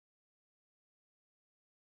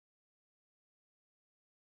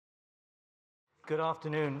Good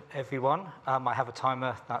afternoon, everyone. I have a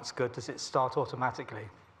timer. That's good. Does it start automatically?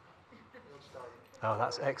 Oh,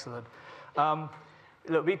 that's excellent.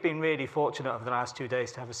 Look, we've been really fortunate over the last 2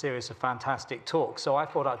 days to have a series of fantastic talks, so I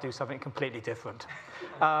thought I'd do something completely different.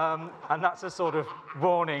 And that's a sort of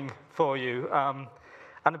warning for you. And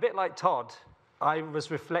a bit like Todd, I was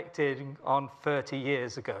reflecting on 30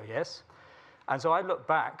 years ago, yes? And so I looked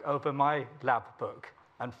back over my lab book,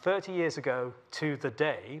 and 30 years ago to the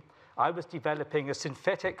day, I was developing a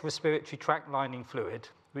synthetic respiratory tract lining fluid,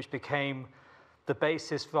 which became the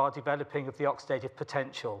basis for our developing of the oxidative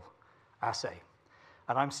potential assay.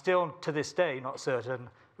 And I'm still, to this day, not certain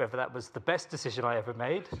whether that was the best decision I ever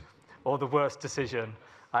made or the worst decision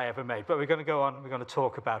I ever made. But we're going to go on, we're going to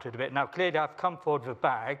talk about it a bit. Now, clearly, I've come forward with a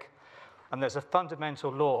bag, and there's a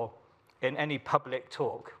fundamental law in any public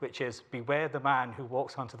talk, which is beware the man who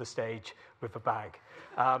walks onto the stage with a bag.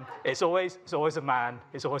 It's always a man.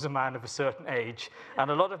 It's always a man of a certain age.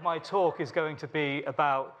 And a lot of my talk is going to be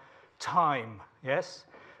about time, yes,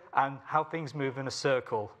 and how things move in a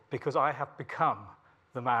circle, because I have become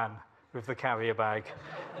the man with the carrier bag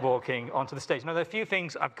walking onto the stage. Now, there are a few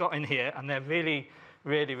things I've got in here, and they're really,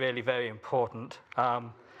 really, really very important.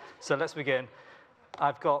 So let's begin.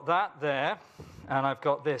 I've got that there, and I've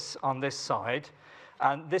got this on this side.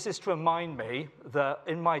 And this is to remind me that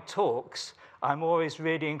in my talks, I'm always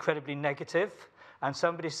really incredibly negative. And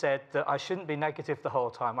somebody said that I shouldn't be negative the whole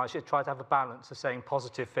time. I should try to have a balance of saying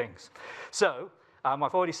positive things. So I've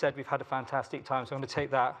already said we've had a fantastic time, so I'm going to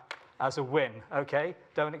take that as a win, okay?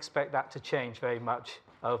 Don't expect that to change very much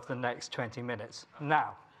over the next 20 minutes.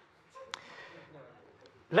 Now,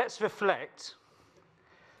 let's reflect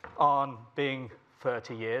on being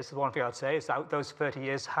 30 years. The one thing I'd say is that those 30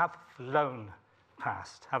 years have flown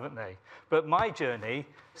past, haven't they? But my journey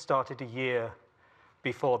started a year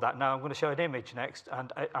before that. Now, I'm going to show an image next,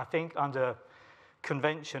 and I think under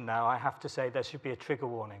convention now, I have to say there should be a trigger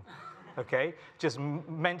warning, okay? Just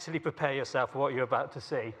mentally prepare yourself for what you're about to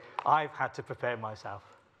see. I've had to prepare myself.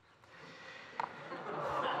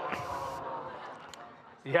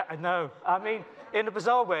 Yeah, I know. I mean, in a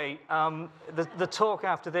bizarre way, the talk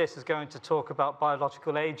after this is going to talk about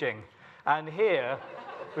biological aging. And here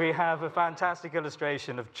we have a fantastic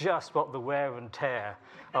illustration of just what the wear and tear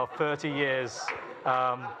of 30 years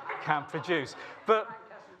can produce. But,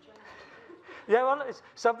 yeah, well,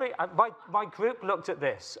 somebody, my group looked at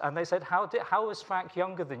this, and they said, how was Frank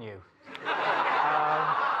younger than you?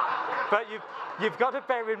 But you've got to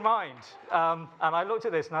bear in mind, and I looked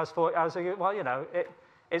at this, and I was thinking, well, you know,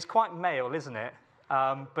 it's quite male, isn't it?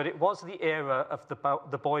 But it was the era of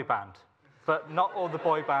the boy band. But not all the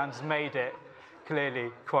boy bands made it clearly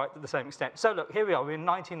quite to the same extent. So look, here we are, we're in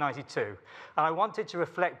 1992. And I wanted to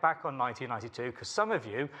reflect back on 1992 because some of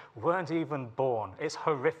you weren't even born. It's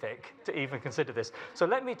horrific to even consider this. So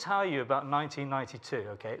let me tell you about 1992,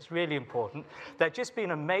 okay? It's really important. There'd just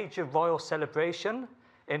been a major royal celebration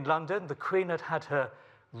in London. The Queen had had her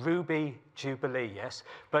Ruby Jubilee, yes,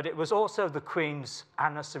 but it was also the Queen's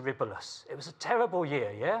Annus Horribilis. It was a terrible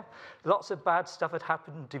year, yeah? Lots of bad stuff had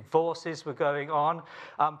happened, divorces were going on.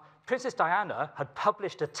 Princess Diana had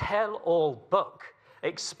published a tell-all book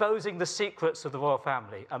exposing the secrets of the royal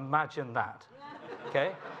family. Imagine that,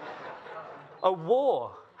 okay? A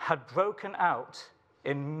war had broken out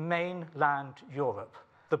in mainland Europe.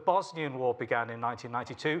 The Bosnian War began in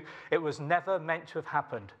 1992. It was never meant to have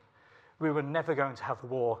happened. We were never going to have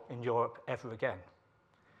war in Europe ever again.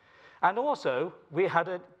 And also, we had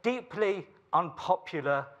a deeply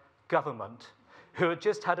unpopular government who had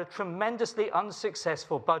just had a tremendously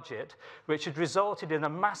unsuccessful budget, which had resulted in a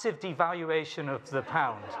massive devaluation of the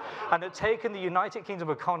pound, and had taken the United Kingdom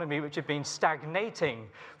economy, which had been stagnating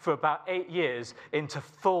for about 8 years, into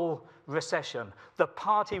full recession. The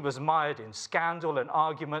party was mired in scandal and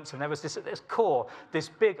arguments, and there was this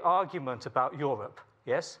big argument about Europe.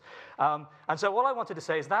 Yes? And so what I wanted to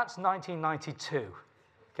say is that's 1992,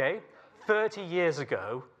 okay? 30 years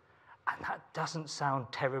ago, and that doesn't sound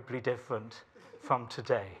terribly different from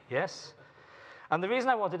today, yes? And the reason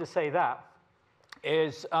I wanted to say that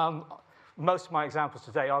is most of my examples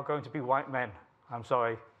today are going to be white men. I'm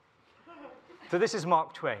sorry. So this is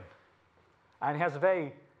Mark Twain, and he has a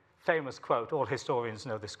very famous quote. All historians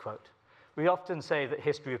know this quote. We often say that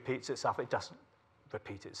history repeats itself. It doesn't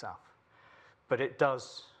repeat itself. But it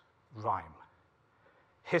does rhyme.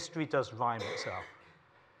 History does rhyme itself.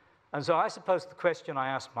 And so I suppose the question I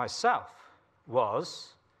asked myself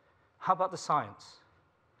was, how about the science?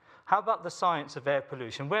 How about the science of air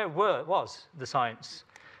pollution? Where was the science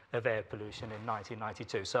of air pollution in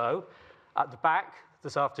 1992? So at the back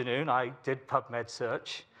this afternoon, I did PubMed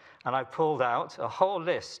search, and I pulled out a whole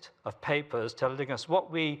list of papers telling us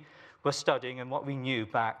what we were studying and what we knew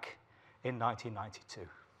back in 1992.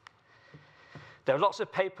 There are lots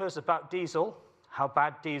of papers about diesel, how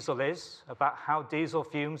bad diesel is, about how diesel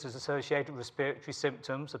fumes is associated with respiratory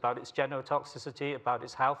symptoms, about its genotoxicity, about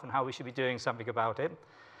its health, and how we should be doing something about it.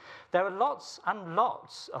 There are lots and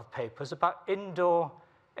lots of papers about indoor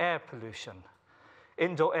air pollution.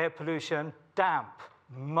 Indoor air pollution, damp,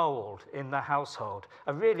 mold in the household.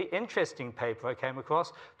 A really interesting paper I came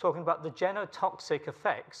across talking about the genotoxic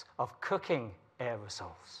effects of cooking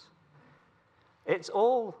aerosols. It's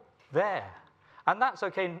all there. And that's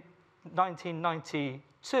okay in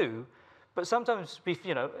 1992, but sometimes,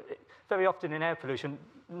 very often in air pollution,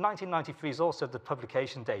 1993 is also the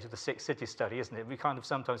publication date of the Six Cities study, isn't it? We kind of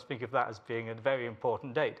sometimes think of that as being a very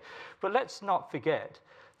important date. But let's not forget,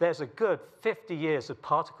 there's a good 50 years of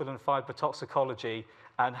particle and fiber toxicology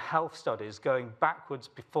and health studies going backwards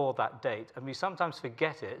before that date, and we sometimes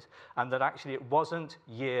forget it, and that actually it wasn't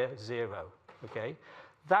year zero, okay?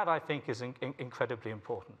 That, I think, is incredibly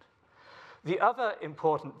important. The other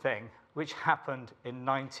important thing which happened in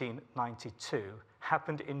 1992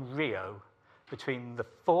 happened in Rio between the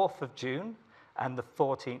 4th of June and the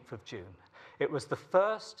 14th of June. It was the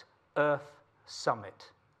first Earth Summit.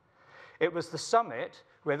 It was the summit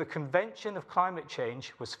where the Convention of Climate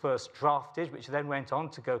Change was first drafted, which then went on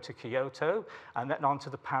to go to Kyoto and then on to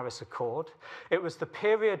the Paris Accord. It was the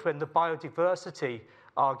period when the biodiversity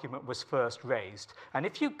argument was first raised. And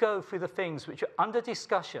if you go through the things which are under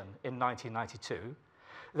discussion in 1992,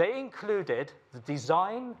 they included the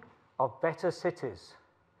design of better cities,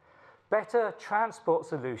 better transport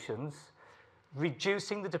solutions,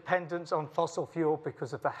 reducing the dependence on fossil fuel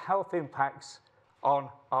because of the health impacts on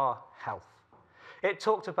our health. It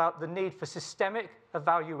talked about the need for systemic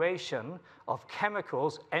evaluation of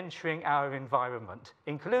chemicals entering our environment,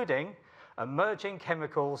 including emerging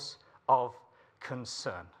chemicals of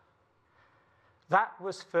concern. That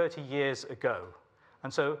was 30 years ago.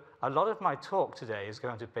 And so a lot of my talk today is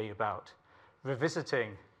going to be about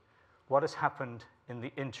revisiting what has happened in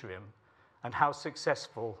the interim and how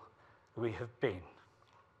successful we have been.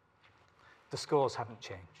 The scores haven't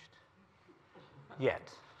changed yet.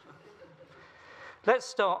 Let's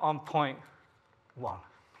start on point 1.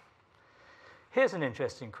 Here's an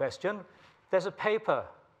interesting question. There's a paper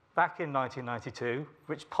back in 1992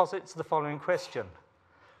 which posits the following question.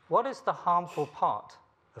 What is the harmful part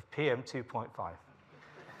of PM 2.5?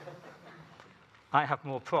 I have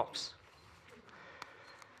more props.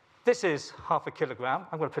 This is half a kilogram.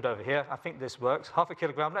 I'm going to put it over here. I think this works. Half a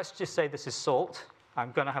kilogram. Let's just say this is salt.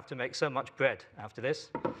 I'm going to have to make so much bread after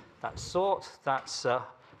this. That's salt. That's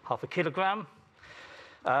half a kilogram.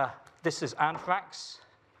 This is anthrax.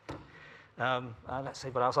 Let's see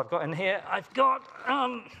what else I've got in here. I've got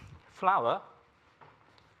flour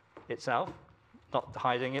itself, not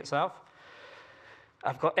hiding itself.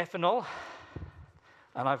 I've got ethanol,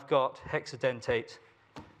 and I've got hexadentate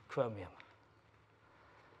chromium.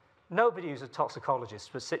 Nobody who's a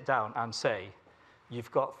toxicologist would sit down and say,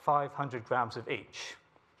 you've got 500 grams of each.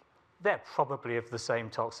 They're probably of the same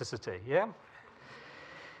toxicity, yeah?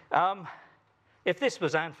 If this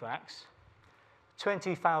was anthrax, 10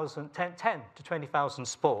 to 20,000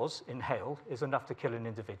 spores inhaled is enough to kill an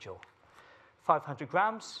individual. 500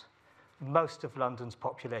 grams, most of London's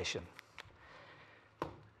population.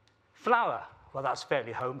 Flour, well, that's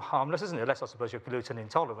fairly harmless, isn't it? Unless I suppose you're gluten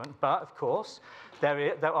intolerant. But, of course,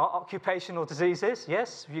 there are occupational diseases.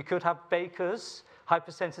 Yes, you could have bakers,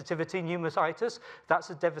 hypersensitivity, pneumonitis. That's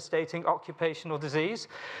a devastating occupational disease.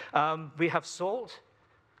 We have salt.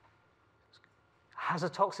 Has a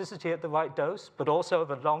toxicity at the right dose, but also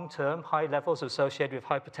over long-term, high levels associated with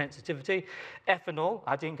hypersensitivity. Ethanol,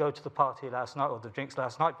 I didn't go to the party last night or the drinks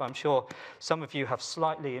last night, but I'm sure some of you have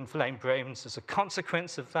slightly inflamed brains as a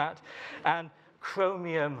consequence of that. And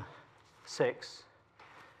chromium-6,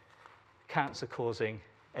 cancer-causing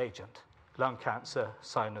agent. Lung cancer,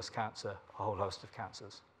 sinus cancer, a whole host of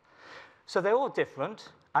cancers. So they're all different.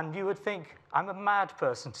 And you would think, I'm a mad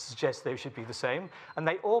person to suggest they should be the same. And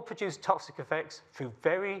they all produce toxic effects through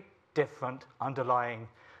very different underlying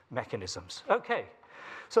mechanisms. OK,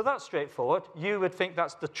 so that's straightforward. You would think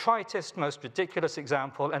that's the tritest, most ridiculous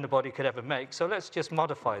example anybody could ever make. So let's just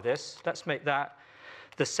modify this. Let's make that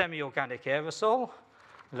the semi-organic aerosol.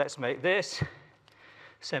 Let's make this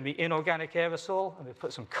semi-inorganic aerosol. And we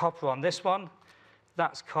put some copper on this one.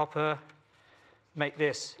 That's copper. Make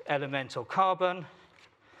this elemental carbon.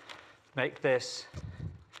 Make this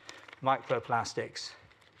microplastics.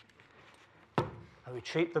 And we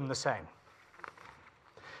treat them the same.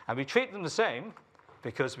 And we treat them the same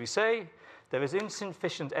because we say there is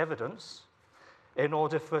insufficient evidence in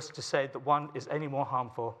order for us to say that one is any more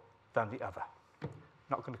harmful than the other.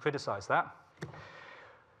 Not going to criticize that.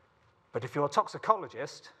 But if you're a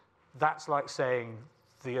toxicologist, that's like saying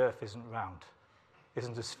the Earth isn't round,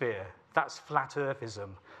 isn't a sphere. That's flat Earthism.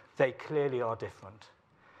 They clearly are different.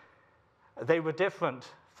 They were different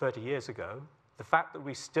 30 years ago. The fact that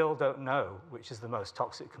we still don't know which is the most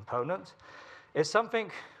toxic component is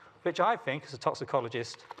something which I think, as a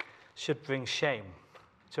toxicologist, should bring shame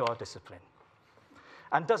to our discipline.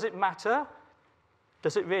 And does it matter?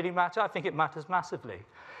 Does it really matter? I think it matters massively.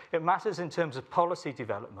 It matters in terms of policy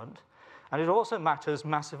development, and it also matters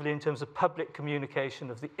massively in terms of public communication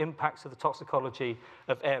of the impacts of the toxicology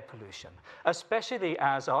of air pollution, especially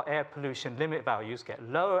as our air pollution limit values get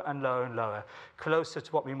lower and lower and lower, closer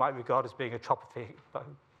to what we might regard as being a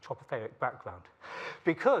tropospheric background.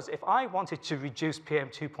 Because if I wanted to reduce PM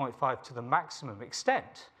 2.5 to the maximum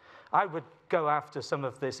extent, I would go after some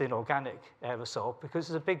of this inorganic aerosol because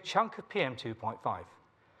there's a big chunk of PM 2.5.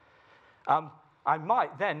 I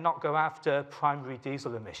might then not go after primary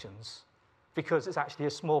diesel emissions because it's actually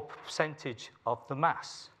a small percentage of the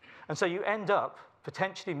mass. And so you end up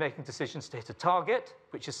potentially making decisions to hit a target,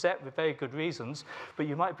 which is set with very good reasons, but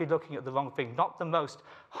you might be looking at the wrong thing, not the most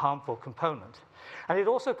harmful component. And it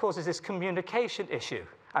also causes this communication issue.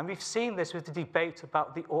 And we've seen this with the debate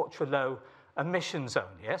about the ultra-low emission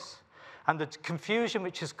zone, yes? And the confusion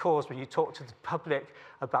which is caused when you talk to the public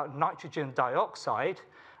about nitrogen dioxide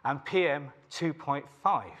and PM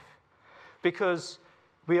 2.5. Because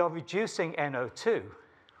we are reducing NO2.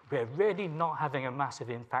 We're really not having a massive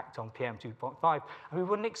impact on PM 2.5, and we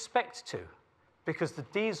wouldn't expect to, because the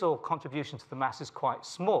diesel contribution to the mass is quite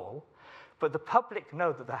small, but the public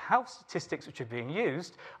know that the health statistics which are being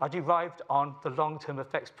used are derived on the long-term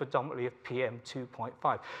effects predominantly of PM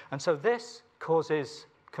 2.5. And so this causes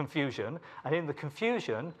confusion, and in the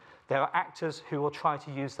confusion, there are actors who will try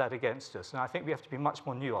to use that against us. And I think we have to be much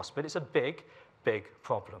more nuanced, but it's a big, big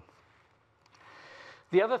problem.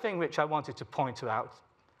 The other thing which I wanted to point out,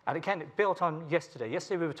 and again, it built on yesterday.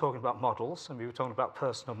 Yesterday we were talking about models, and we were talking about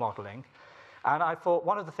personal modeling. And I thought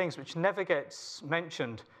one of the things which never gets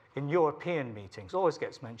mentioned in European meetings, always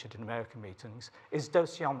gets mentioned in American meetings, is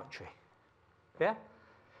dosyometry. Yeah?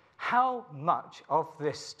 How much of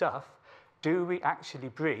this stuff do we actually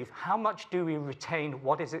breathe? How much do we retain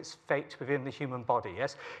what is its fate within the human body,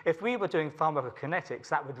 yes? If we were doing pharmacokinetics,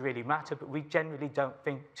 that would really matter, but we generally don't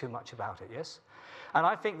think too much about it, yes? And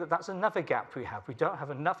I think that that's another gap we have. We don't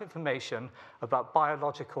have enough information about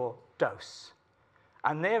biological dose.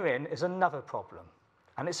 And therein is another problem.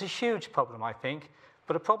 And it's a huge problem, I think,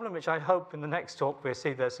 but a problem which I hope in the next talk we'll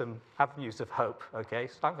see there's some avenues of hope, okay?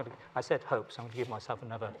 So I said hope, so I'm going to give myself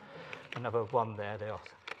another one there.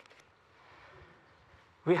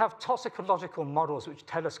 We have toxicological models which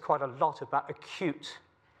tell us quite a lot about acute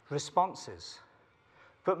responses.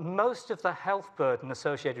 But most of the health burden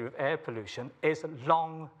associated with air pollution is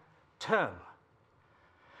long-term.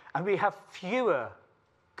 And we have fewer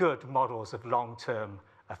good models of long-term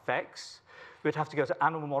effects. We'd have to go to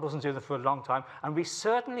animal models and do them for a long time. And we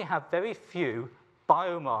certainly have very few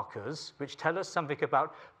biomarkers which tell us something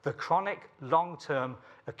about the chronic long-term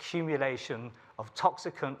accumulation of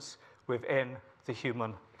toxicants within the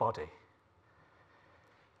human body.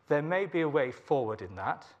 There may be a way forward in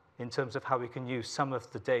that, in terms of how we can use some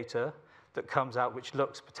of the data that comes out which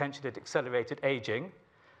looks potentially at accelerated aging,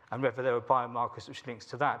 and whether there are biomarkers which links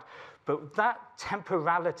to that. But that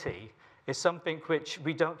temporality is something which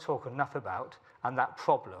we don't talk enough about, and that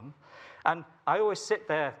problem. And I always sit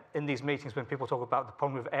there in these meetings when people talk about the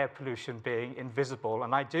problem of air pollution being invisible,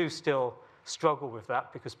 and I do still struggle with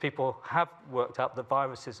that because people have worked out that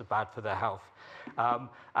viruses are bad for their health,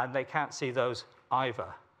 and they can't see those either.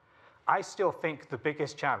 I still think the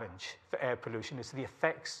biggest challenge for air pollution is the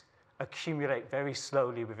effects accumulate very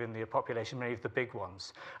slowly within the population, many of the big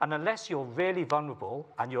ones. And unless you're really vulnerable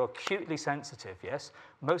and you're acutely sensitive, yes,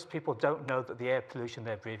 most people don't know that the air pollution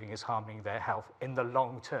they're breathing is harming their health in the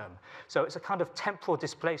long term. So it's a kind of temporal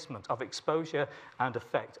displacement of exposure and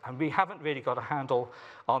effect, and we haven't really got a handle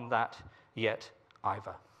on that yet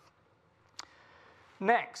either.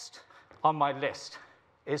 Next on my list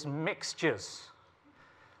is mixtures.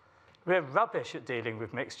 We're rubbish at dealing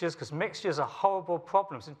with mixtures because mixtures are horrible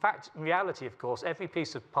problems. In fact, in reality, of course, every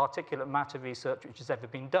piece of particulate matter research which has ever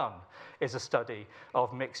been done is a study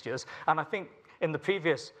of mixtures. And I think in the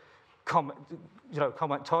previous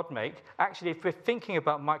comment Todd make, actually, if we're thinking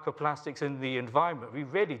about microplastics in the environment, we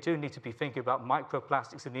really do need to be thinking about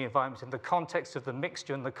microplastics in the environment in the context of the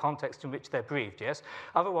mixture and the context in which they're breathed, yes?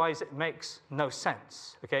 Otherwise, it makes no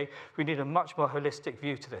sense, okay? We need a much more holistic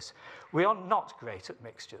view to this. We are not great at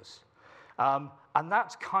mixtures. And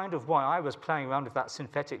that's kind of why I was playing around with that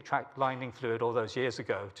synthetic track lining fluid all those years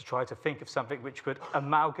ago to try to think of something which would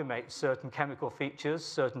amalgamate certain chemical features,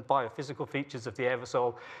 certain biophysical features of the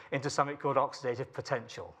aerosol into something called oxidative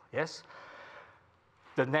potential, yes?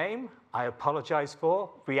 The name, I apologize for.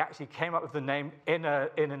 We actually came up with the name in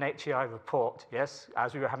an HEI report, yes,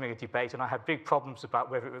 as we were having a debate, and I had big problems about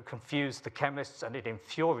whether it would confuse the chemists, and it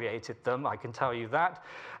infuriated them, I can tell you that.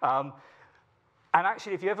 And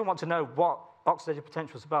actually, if you ever want to know what oxidative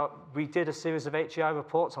potential is about, we did a series of HEI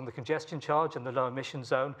reports on the congestion charge and the low emission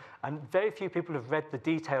zone, and very few people have read the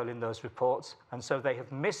detail in those reports, and so they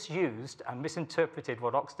have misused and misinterpreted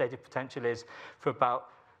what oxidative potential is for about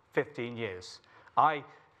 15 years. I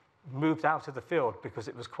moved out of the field because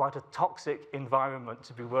it was quite a toxic environment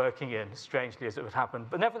to be working in, strangely as it would happen.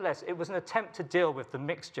 But nevertheless, it was an attempt to deal with the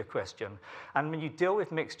mixture question. And when you deal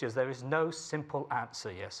with mixtures, there is no simple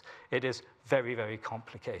answer, yes. It is very, very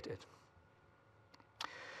complicated.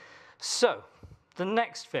 So, the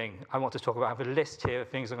next thing I want to talk about, I have a list here of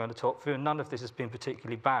things I'm going to talk through, and none of this has been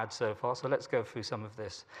particularly bad so far, so let's go through some of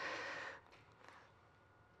this.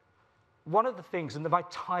 One of the things, and my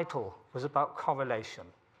title was about correlation.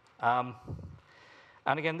 And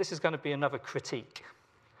again, this is going to be another critique.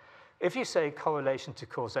 If you say correlation to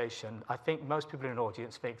causation, I think most people in an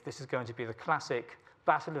audience think this is going to be the classic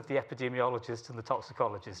battle of the epidemiologist and the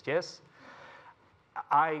toxicologist, yes?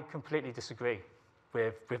 I completely disagree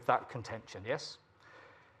with that contention, yes?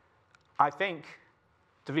 I think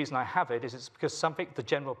the reason I have it is it's because something the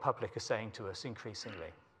general public are saying to us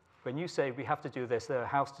increasingly. When you say we have to do this, there are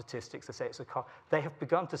health statistics that say it's they have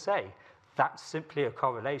begun to say that's simply a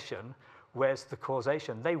correlation. Where's the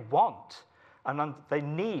causation? They want, and they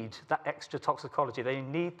need that extra toxicology. They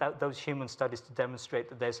need those human studies to demonstrate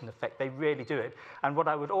that there's an effect. They really do it. And what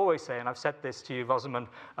I would always say, and I've said this to you, Rosamund,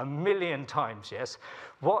 a million times, yes,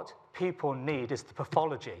 what people need is the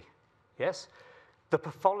pathology, yes? The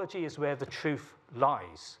pathology is where the truth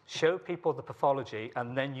lies. Show people the pathology,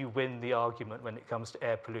 and then you win the argument when it comes to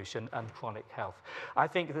air pollution and chronic health. I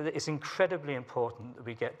think that it's incredibly important that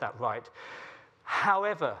we get that right.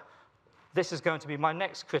 However, this is going to be my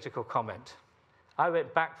next critical comment. I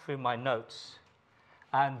went back through my notes,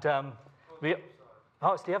 and oh,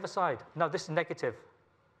 it's the other side. No, this is negative.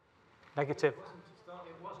 Negative.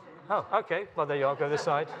 Oh, okay. Well, there you are. Go this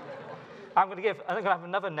side. I'm going to have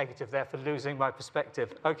another negative there for losing my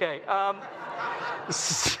perspective. Okay. I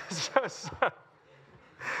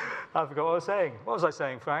forgot what I was saying. What was I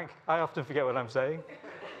saying, Frank? I often forget what I'm saying.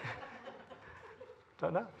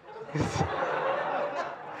 Don't know.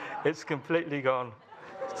 It's completely gone.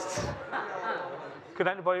 Could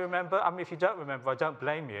anybody remember? I mean, if you don't remember, I don't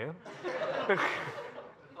blame you.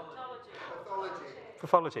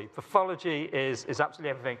 Pathology. Pathology is absolutely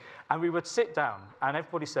everything. And we would sit down, and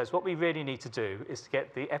everybody says, what we really need to do is to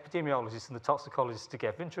get the epidemiologists and the toxicologists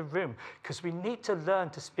together into a room, because we need to learn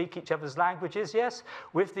to speak each other's languages, yes,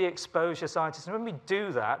 with the exposure scientists. And when we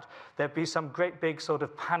do that, there'll be some great big sort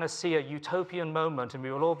of panacea, utopian moment, and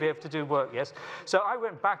we will all be able to do work, yes? So I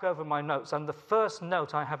went back over my notes, and the first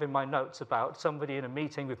note I have in my notes about somebody in a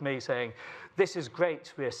meeting with me saying, this is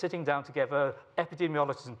great, we're sitting down together,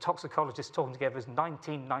 epidemiologists and toxicologists talking together is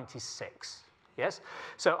 1996, yes?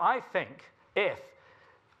 So I think if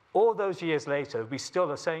all those years later we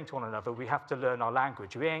still are saying to one another we have to learn our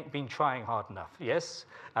language, we ain't been trying hard enough, yes?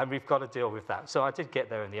 And we've got to deal with that. So I did get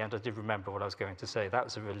there in the end. I did remember what I was going to say. That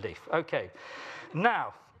was a relief. Okay.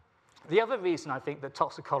 Now, the other reason I think that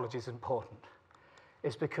toxicology is important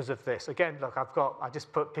is because of this. Again, look, I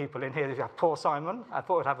just put people in here. You have Paul Simon. I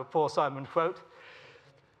thought I'd have a Paul Simon quote.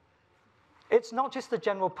 It's not just the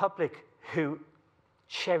general public who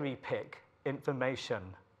cherry pick information,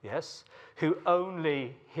 yes, who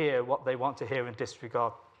only hear what they want to hear and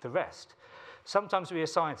disregard the rest. Sometimes we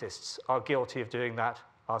as scientists are guilty of doing that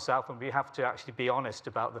ourselves, and we have to actually be honest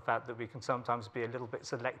about the fact that we can sometimes be a little bit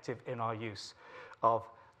selective in our use of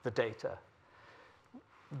the data.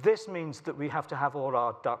 This means that we have to have all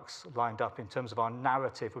our ducks lined up in terms of our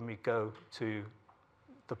narrative when we go to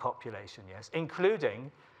the population, yes, including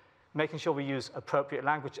making sure we use appropriate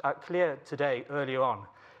language. Clear today, earlier on,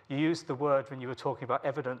 you used the word when you were talking about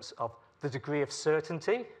evidence of the degree of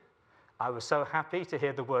certainty. I was so happy to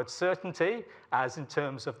hear the word certainty as in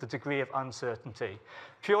terms of the degree of uncertainty,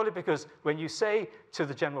 purely because when you say to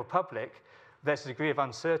the general public, there's a degree of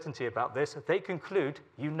uncertainty about this. They conclude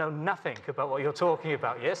you know nothing about what you're talking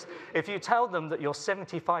about, yes? If you tell them that you're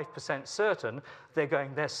 75% certain, they're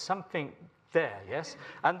going, there's something there, yes?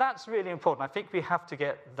 And that's really important. I think we have to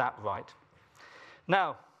get that right.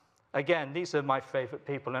 Now, again, these are my favorite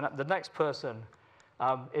people, and the next person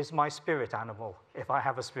is my spirit animal. If I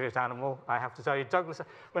have a spirit animal, I have to tell you, Douglas,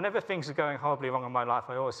 whenever things are going horribly wrong in my life,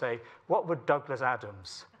 I always say, what would Douglas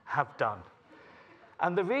Adams have done?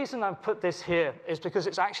 And the reason I put this here is because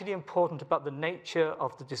it's actually important about the nature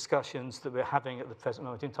of the discussions that we're having at the present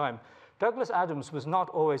moment in time. Douglas Adams was not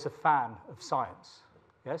always a fan of science,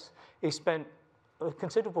 yes? He spent a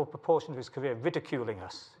considerable proportion of his career ridiculing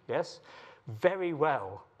us, yes? Very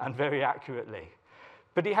well and very accurately.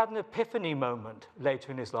 But he had an epiphany moment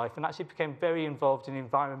later in his life and actually became very involved in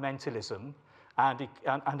environmentalism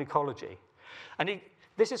and ecology. And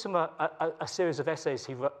this is from a series of essays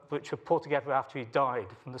he wrote, which were put together after he died,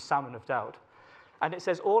 from the Salmon of Doubt. And it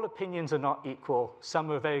says, all opinions are not equal.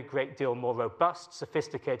 Some are a very great deal more robust,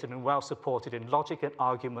 sophisticated, and well supported in logic and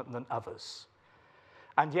argument than others.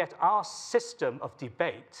 And yet our system of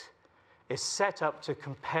debate is set up to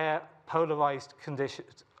compare polarized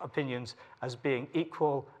opinions as being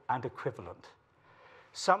equal and equivalent.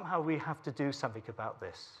 Somehow we have to do something about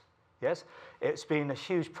this, yes? It's been a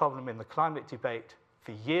huge problem in the climate debate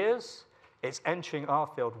for years. It's entering our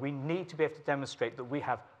field. We need to be able to demonstrate that we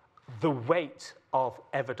have the weight of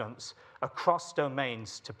evidence across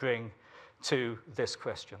domains to bring to this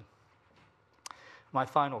question. My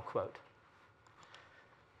final quote.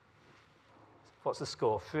 What's the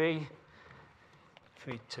score? 3-2.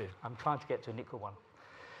 I'm trying to get to an equal one.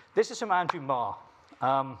 This is from Andrew Marr.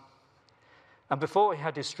 And before he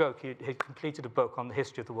had his stroke, he'd completed a book on the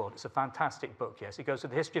history of the world. It's a fantastic book, yes. It goes to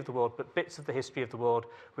the history of the world, but bits of the history of the world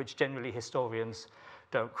which generally historians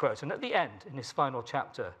don't quote. And at the end, in his final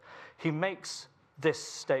chapter, he makes this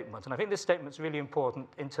statement. And I think this statement's really important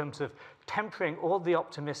in terms of tempering all the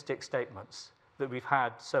optimistic statements that we've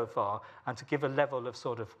had so far and to give a level of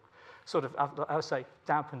sort of I would say,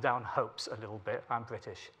 dampen down hopes a little bit. I'm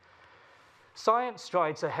British. Science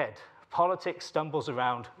strides ahead. Politics stumbles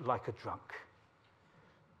around like a drunk.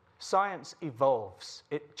 Science evolves.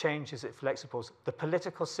 It changes, it flexibles. The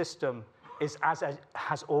political system is as it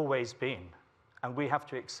has always been, and we have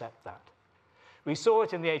to accept that. We saw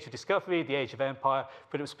it in the age of discovery, the age of empire,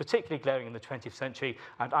 but it was particularly glaring in the 20th century,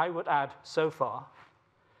 and I would add, so far,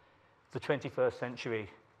 the 21st century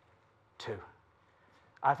too.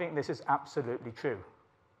 I think this is absolutely true.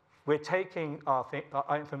 We're taking our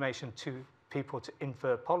information to people to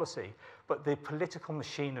infer policy, but the political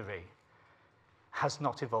machinery has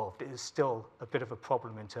not evolved. It is still a bit of a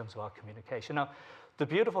problem in terms of our communication. Now, the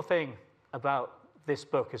beautiful thing about this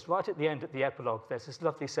book is right at the end, at the epilogue, there's this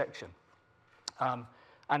lovely section.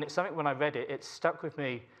 And it's something, when I read it, it stuck with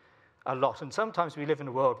me a lot. And sometimes we live in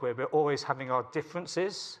a world where we're always having our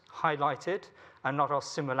differences highlighted and not our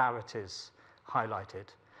similarities highlighted.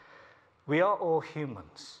 We are all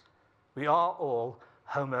humans. We are all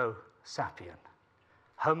Homo sapien.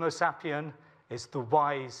 Homo sapien is the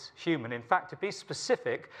wise human. In fact, to be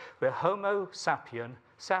specific, we're Homo sapien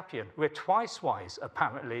sapien. We're twice wise,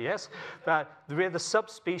 apparently, yes? We're the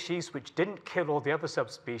subspecies which didn't kill all the other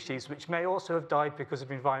subspecies, which may also have died because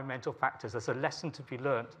of environmental factors. There's a lesson to be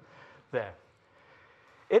learned there.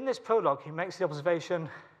 In this prologue, he makes the observation,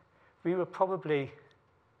 we were probably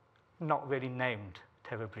not really named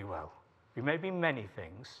terribly well. We may be many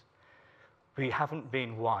things. We haven't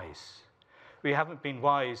been wise. We haven't been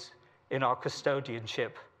wise in our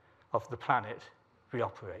custodianship of the planet we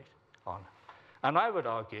operate on. And I would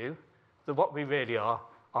argue that what we really are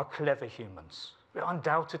clever humans. We're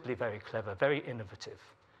undoubtedly very clever, very innovative.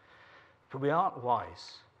 But we aren't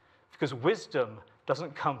wise, because wisdom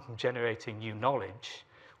doesn't come from generating new knowledge.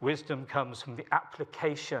 Wisdom comes from the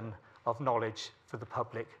application of knowledge for the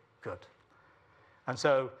public good. And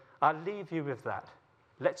so I'll leave you with that.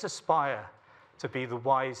 Let's aspire to be the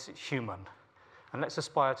wise human, and let's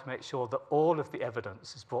aspire to make sure that all of the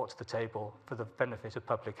evidence is brought to the table for the benefit of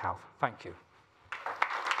public health. Thank you.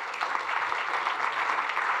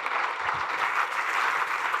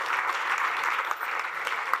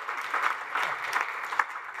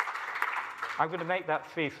 I'm going to make that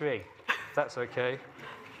 3-3, if that's okay,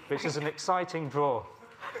 which is an exciting draw.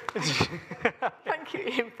 Thank you,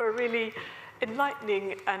 Ian, for a really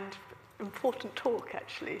enlightening and important talk,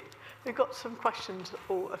 actually. We've got some questions,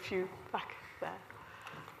 or a few back there.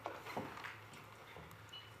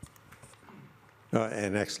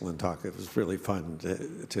 An excellent talk. It was really fun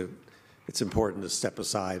it's important to step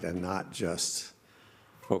aside and not just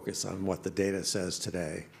focus on what the data says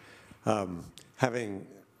today. Having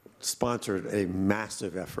sponsored a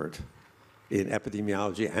massive effort in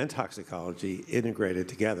epidemiology and toxicology integrated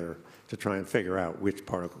together to try and figure out which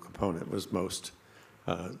particle component was most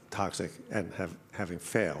toxic, and having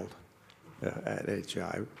failed at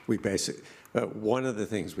HI, one of the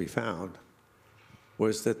things we found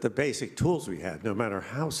was that the basic tools we had, no matter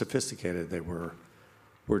how sophisticated they were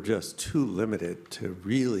just too limited to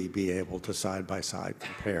really be able to side-by-side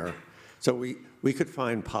compare. So we could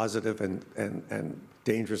find positive and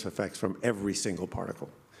dangerous effects from every single particle.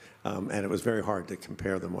 And it was very hard to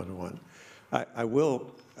compare them one-to-one. I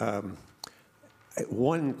will,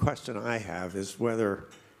 one question I have is whether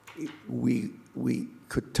we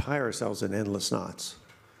could tie ourselves in endless knots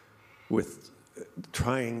with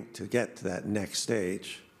trying to get to that next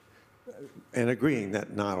stage and agreeing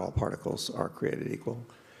that not all particles are created equal.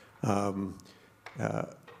 And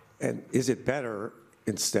is it better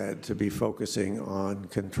instead to be focusing on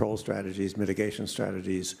control strategies, mitigation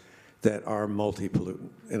strategies that are multi-pollutant?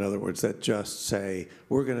 In other words, that just say,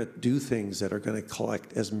 we're going to do things that are going to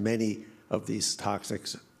collect as many of these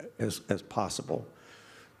toxics as possible.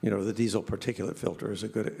 You know, the diesel particulate filter is the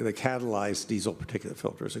catalyzed diesel particulate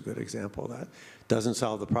filter is a good example of that. Doesn't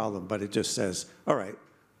solve the problem, but it just says, all right,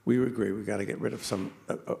 we agree, we've got to get rid of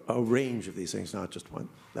a range of these things, not just one.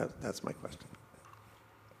 That's my question.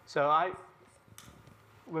 So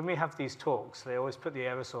when we have these talks, they always put the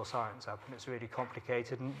aerosol science up, and it's really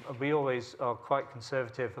complicated. And we always are quite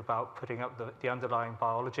conservative about putting up the underlying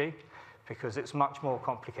biology, because it's much more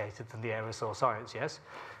complicated than the aerosol science, yes?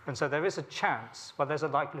 And so there is a chance, well, there's a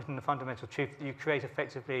likelihood in the fundamental truth that you create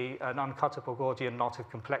effectively an uncuttable Gordian knot of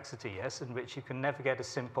complexity, yes, in which you can never get a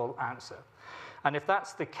simple answer. And if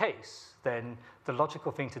that's the case, then the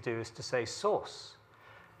logical thing to do is to say source.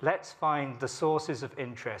 Let's find the sources of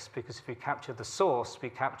interest, because if we capture the source, we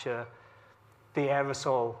capture the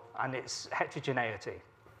aerosol and its heterogeneity.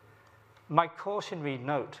 My cautionary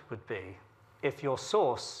note would be, if your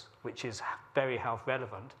source, which is very health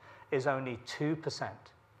relevant, is only 2%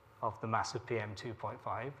 of the mass of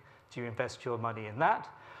PM2.5, do you invest your money in that?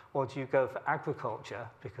 Or do you go for agriculture,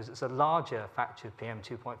 because it's a larger factor of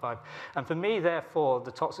PM2.5? And for me, therefore,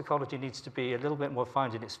 the toxicology needs to be a little bit more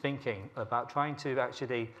refined in its thinking about trying to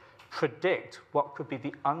actually predict what could be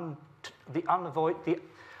the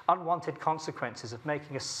unwanted consequences of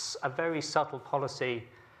making a very subtle policy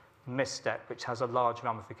misstep, which has a large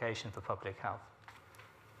ramification for public health.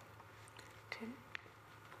 Tim?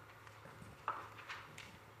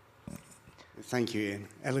 Thank you, Ian.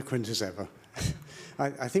 Eloquent as ever.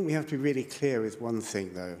 I think we have to be really clear with one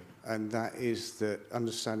thing, though, and that is that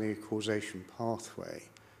understanding a causation pathway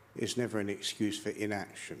is never an excuse for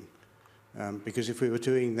inaction. Because if we were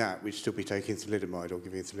doing that, we'd still be taking thalidomide or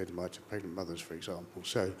giving thalidomide to pregnant mothers, for example.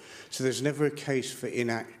 So there's never a case for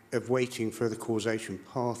of waiting for the causation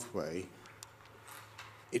pathway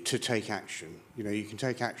to take action. You know, you can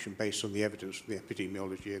take action based on the evidence from the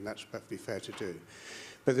epidemiology, and that's perfectly fair to do.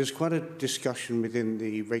 But there's quite a discussion within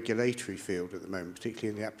the regulatory field at the moment, particularly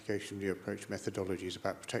in the application of new approach methodologies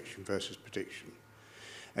about protection versus prediction.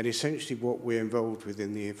 And essentially what we're involved with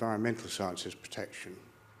in the environmental sciences protection.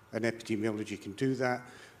 And epidemiology can do that.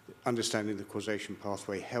 Understanding the causation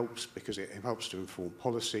pathway helps, because it helps to inform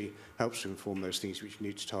policy, helps to inform those things which you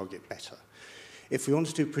need to target better. If we want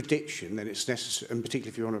to do prediction, then it's necessary, and particularly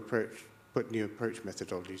if you want to put new approach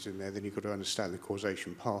methodologies in there, then you've got to understand the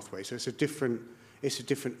causation pathway. So it's a different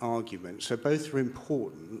argument. So both are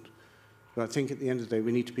important, but I think at the end of the day,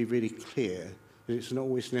 we need to be really clear that it's not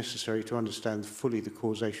always necessary to understand fully the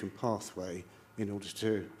causation pathway in order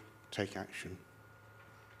to take action.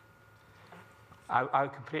 I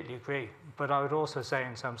completely agree, but I would also say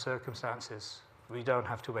in some circumstances, we don't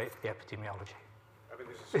have to wait for the epidemiology. I mean,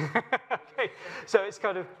 this is okay, so it's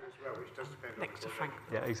kind of... as well, which does depend on Next to Frank.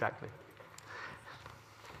 Yeah, exactly.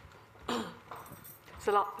 It's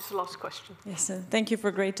the last question. Yes, thank you for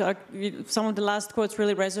a great talk. Some of the last quotes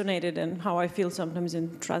really resonated in how I feel sometimes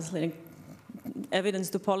in translating evidence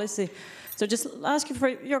to policy. So just ask you for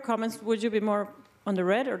your comments. Would you be more on the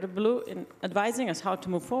red or the blue in advising us how to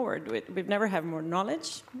move forward? We've never had more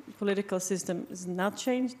knowledge. The political system is not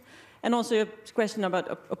changed. And also a question about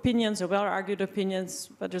opinions or well-argued opinions,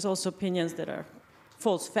 but there's also opinions that are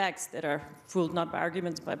false facts that are fueled not by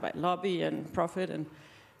arguments, but by lobby and profit, and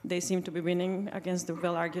they seem to be winning against the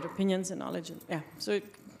well-argued opinions and knowledge. Yeah. So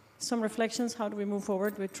some reflections, how do we move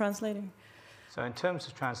forward with translating? So in terms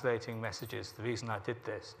of translating messages, the reason I did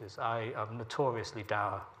this is I am notoriously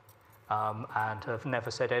dour and have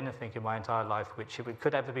never said anything in my entire life which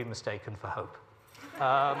could ever be mistaken for hope.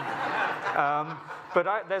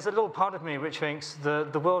 But there's a little part of me which thinks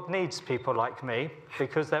the world needs people like me,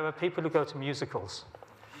 because there are people who go to musicals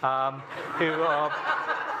who are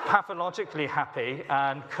pathologically happy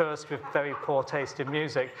and cursed with very poor taste in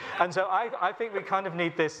music. And so I think we kind of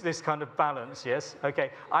need this kind of balance, yes?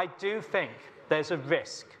 Okay, I do think there's a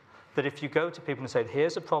risk that if you go to people and say,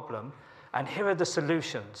 here's a problem, and here are the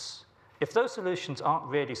solutions, if those solutions aren't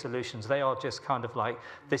really solutions, they are just kind of like,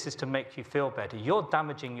 this is to make you feel better, you're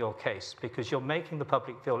damaging your case because you're making the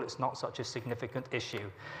public feel it's not such a significant issue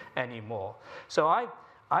anymore. So I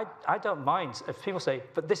don't mind if people say,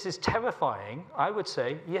 but this is terrifying. I would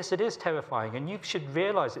say, yes, it is terrifying, and you should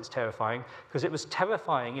realize it's terrifying because it was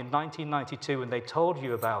terrifying in 1992 when they told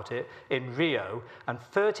you about it in Rio, and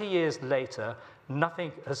 30 years later,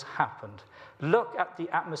 nothing has happened. Look at the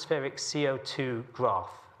atmospheric CO2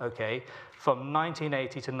 graph, okay, from 1980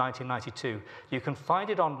 to 1992. You can find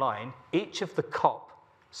it online. Each of the COP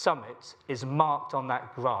summits is marked on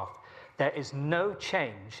that graph. There is no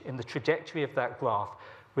change in the trajectory of that graph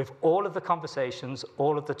with all of the conversations,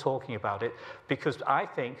 all of the talking about it, because I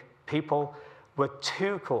think people were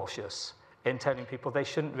too cautious in telling people they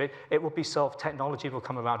shouldn't, it will be solved, technology will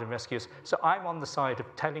come around and rescue us. So I'm on the side of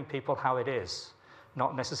telling people how it is,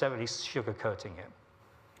 not necessarily sugarcoating it.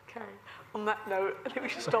 Okay, on that note, I think we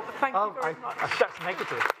should stop. Thank you very much. That's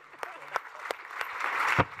negative.